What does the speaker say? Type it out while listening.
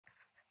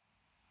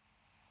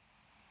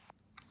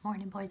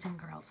Morning, boys and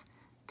girls.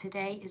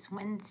 Today is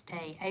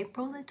Wednesday,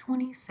 April the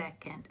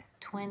 22nd,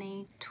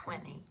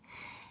 2020.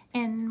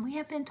 And we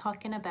have been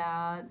talking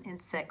about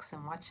insects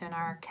and watching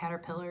our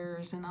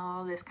caterpillars and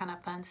all this kind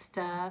of fun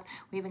stuff.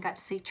 We even got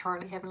to see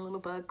Charlie having a little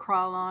bug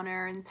crawl on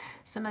her, and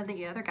some of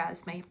the other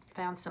guys may have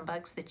found some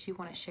bugs that you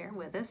want to share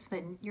with us.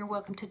 Then you're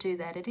welcome to do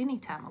that at any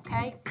time,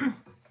 okay?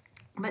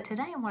 But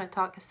today I want to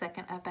talk a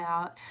second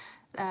about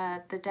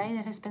the day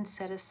that has been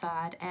set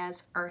aside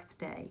as Earth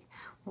Day.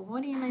 Well,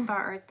 what do you mean by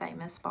Earth Day,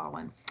 Miss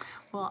Baldwin?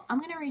 Well, I'm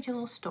going to read you a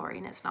little story,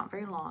 and it's not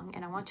very long,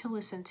 and I want you to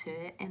listen to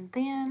it, and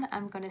then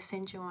I'm going to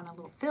send you on a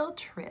little field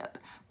trip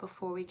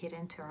before we get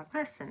into our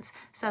lessons.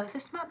 So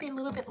this might be a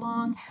little bit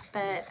long,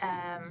 but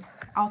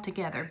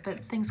altogether, but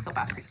things go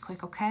by pretty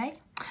quick, okay?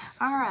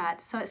 All right,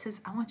 so it says,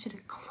 I want you to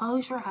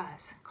close your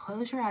eyes,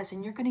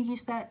 and you're going to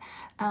use that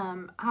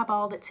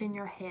eyeball that's in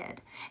your head,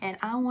 and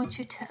I want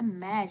you to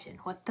imagine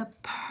what the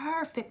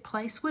perfect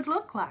place would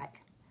look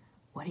like.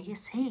 What do you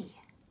see?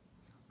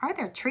 Are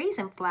there trees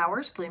and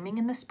flowers blooming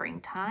in the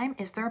springtime?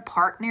 Is there a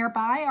park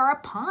nearby or a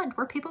pond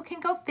where people can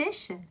go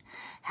fishing?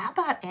 How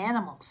about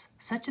animals,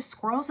 such as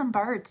squirrels and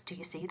birds? Do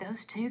you see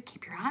those too?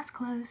 Keep your eyes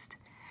closed.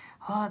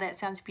 Oh, that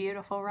sounds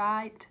beautiful,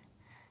 right?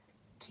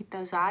 Keep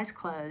those eyes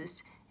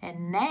closed.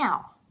 And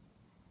now,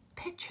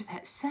 picture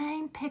that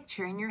same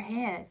picture in your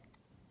head.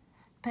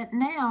 But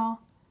now,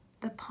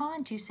 the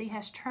pond you see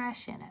has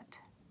trash in it,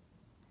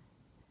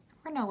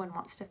 where no one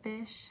wants to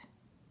fish.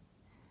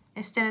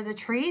 Instead of the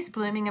trees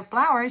blooming and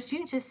flowers,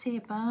 you just see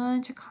a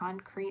bunch of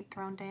concrete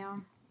thrown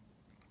down.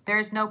 There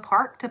is no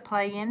park to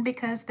play in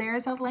because there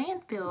is a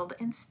landfill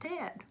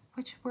instead,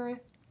 where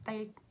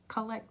they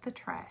collect the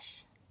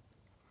trash.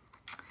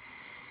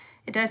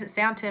 It doesn't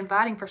sound too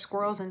inviting for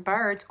squirrels and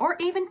birds or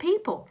even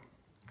people.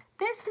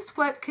 This is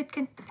what could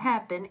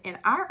happen in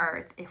our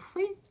Earth if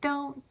we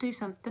don't do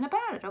something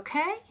about it,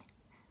 okay?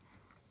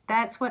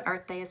 That's what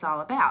Earth Day is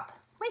all about.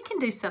 We can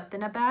do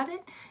something about it,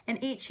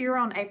 and each year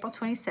on April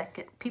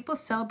 22nd, people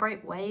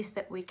celebrate ways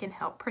that we can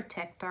help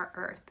protect our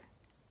Earth.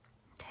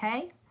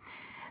 Okay?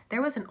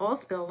 There was an oil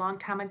spill a long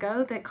time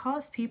ago that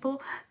caused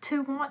people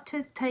to want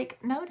to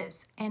take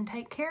notice and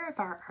take care of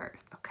our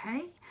Earth,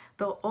 okay?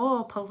 The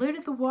oil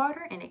polluted the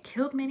water and it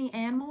killed many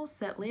animals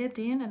that lived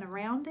in and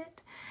around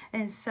it,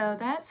 and so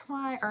that's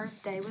why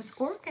Earth Day was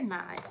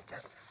organized.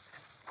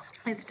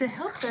 It's to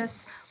help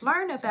us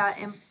learn about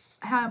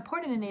how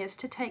important it is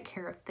to take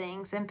care of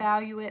things and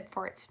value it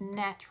for its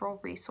natural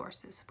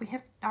resources.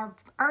 Our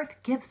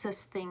Earth gives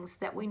us things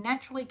that we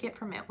naturally get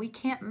from it. We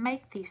can't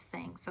make these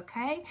things,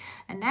 okay?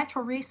 A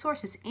natural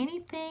resource is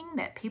anything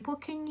that people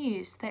can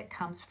use that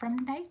comes from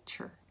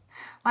nature.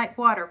 Like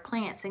water,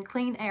 plants, and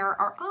clean air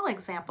are all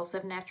examples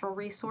of natural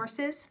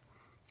resources.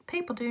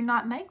 People do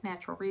not make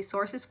natural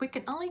resources. We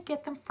can only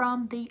get them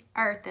from the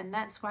earth, and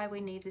that's why we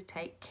need to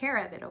take care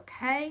of it,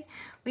 okay?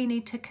 We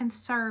need to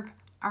conserve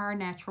our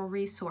natural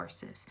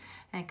resources.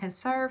 And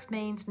conserve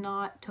means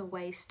not to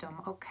waste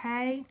them,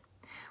 okay?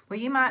 Well,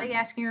 you might be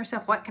asking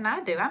yourself, what can I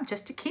do? I'm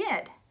just a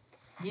kid.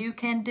 You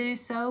can do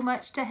so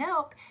much to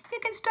help. You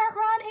can start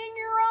right in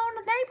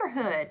your own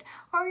neighborhood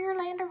or your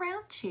land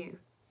around you,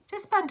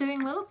 just by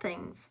doing little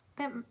things,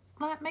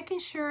 like making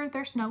sure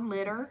there's no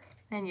litter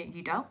and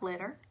you don't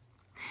litter.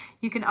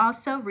 You can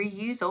also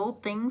reuse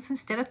old things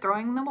instead of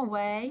throwing them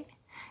away,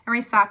 and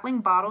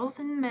recycling bottles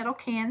and metal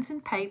cans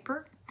and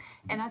paper.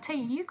 And I tell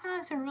you, you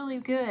guys are really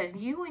good.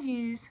 You will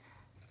use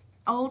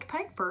old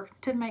paper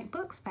to make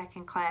books back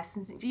in class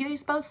and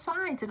use both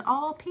sides and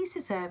all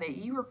pieces of it.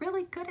 You were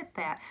really good at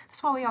that.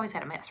 That's why we always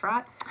had a mess,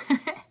 right?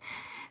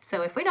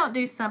 So if we don't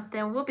do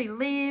something, we'll be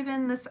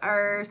leaving this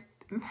earth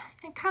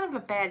in kind of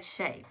a bad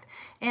shape.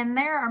 And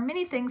there are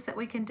many things that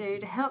we can do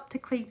to help to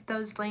keep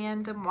those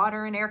land and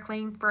water and air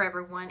clean for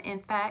everyone. In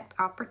fact,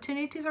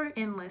 opportunities are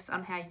endless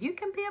on how you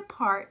can be a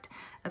part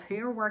of who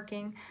you're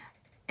working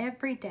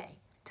every day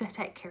to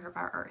take care of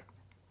our Earth.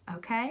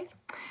 Okay?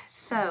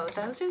 So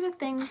those are the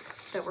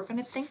things that we're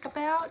going to think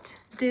about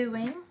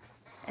doing,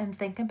 and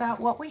think about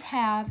what we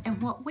have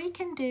and what we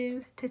can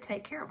do to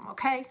take care of them,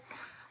 okay?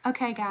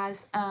 Okay,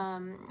 guys,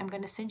 I'm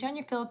going to send you on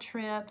your field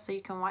trip so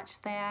you can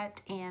watch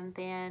that, and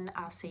then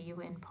I'll see you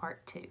in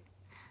part 2.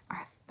 All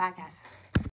right, bye, guys.